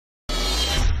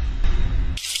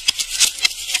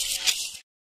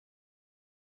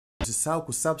Usisahau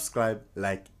kusubscribe,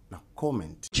 like na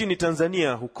comment. Nchini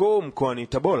Tanzania, huko mkoani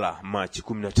Tabora, Machi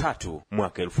 13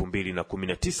 mwaka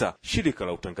 2019, shirika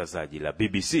la utangazaji la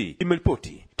BBC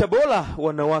limeripoti Tabora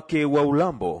wanawake wa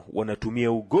Ulambo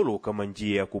wanatumia ugoro kama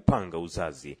njia ya kupanga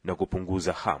uzazi na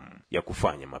kupunguza hamu ya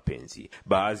kufanya mapenzi.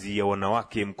 Baadhi ya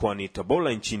wanawake mkoani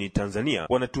Tabora nchini Tanzania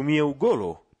wanatumia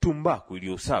ugoro, tumbaku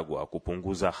iliyosagwa,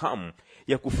 kupunguza hamu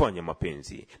ya kufanya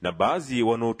mapenzi, na baadhi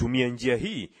wanaotumia njia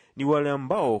hii ni wale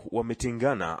ambao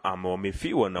wametengana ama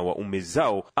wamefiwa na waume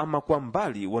zao, ama kwa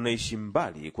mbali wanaishi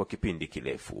mbali kwa kipindi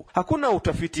kirefu. Hakuna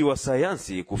utafiti wa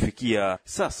sayansi kufikia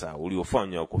sasa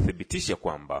uliofanywa kuthibitisha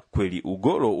kwamba kweli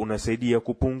ugoro unasaidia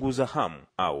kupunguza hamu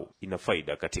au ina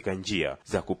faida katika njia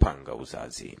za kupanga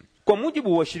uzazi. Kwa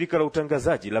mujibu wa shirika la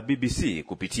utangazaji la BBC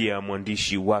kupitia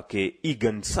mwandishi wake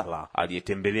Igan Sala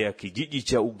aliyetembelea kijiji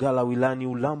cha Ugala wilani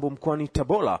Ulambo mkoani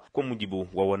Tabora, kwa mujibu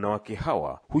wa wanawake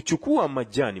hawa, huchukua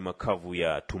majani makavu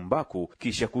ya tumbaku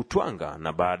kisha kutwanga,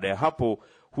 na baada ya hapo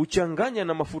huchanganya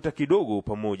na mafuta kidogo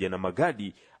pamoja na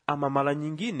magadi, ama mara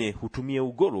nyingine hutumia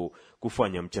ugoro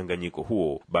kufanya mchanganyiko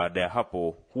huo. Baada ya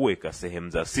hapo huweka sehemu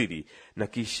za siri na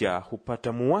kisha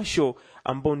hupata muwasho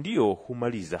ambao ndio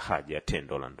humaliza haja ya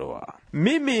tendo la ndoa.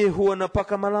 Mimi huwa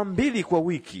napaka mara 2 kwa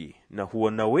wiki na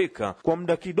huwa naweka kwa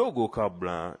muda kidogo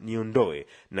kabla niondoe,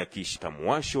 na kisha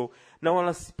muwasho na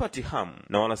wala sipati hamu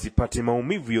na wala sipati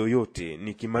maumivu yoyote.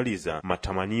 Nikimaliza,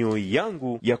 matamanio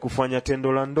yangu ya kufanya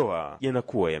tendo la ndoa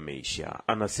yanakuwa yameisha,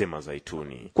 anasema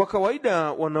Zaituni. Kwa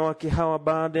kawaida wanawake hawa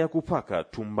baada ya kupaka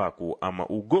tumbaku ama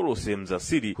ugoro sehemu za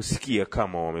siri husikia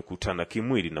kama wamekutana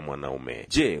kimwili na mwanaume.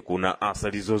 Je, kuna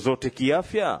athari zozote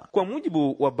kiafya? Kwa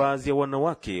mujibu wa baadhi ya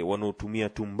wanawake wanaotumia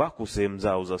tumbaku sehemu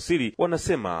zao za siri,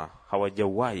 wanasema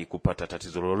hawajawahi kupata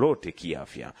tatizo lolote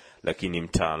kiafya, lakini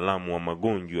mtaalamu wa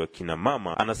magonjwa ya kina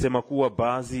mama anasema kuwa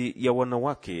baadhi ya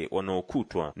wanawake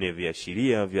wanaokutwa na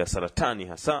viashiria vya saratani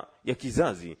hasa ya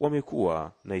kizazi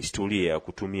wamekuwa na historia ya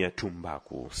kutumia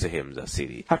tumbaku sehemu za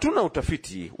siri. Hatuna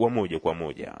utafiti wa moja kwa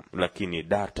moja, lakini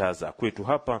data za kwetu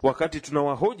hapa, wakati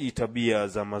tunawahoji tabia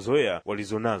za mazoea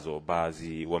walizonazo,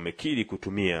 baadhi wamekiri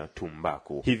kutumia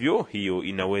tumbaku. Hivyo hiyo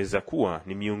inaweza kuwa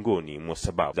ni miongoni mwa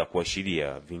sababu za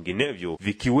kuashiria vinginevyo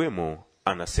vikiwemo,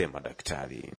 anasema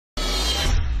daktari.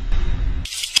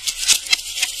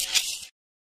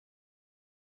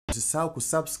 Usisahau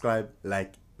kusubscribe,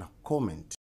 like na comment.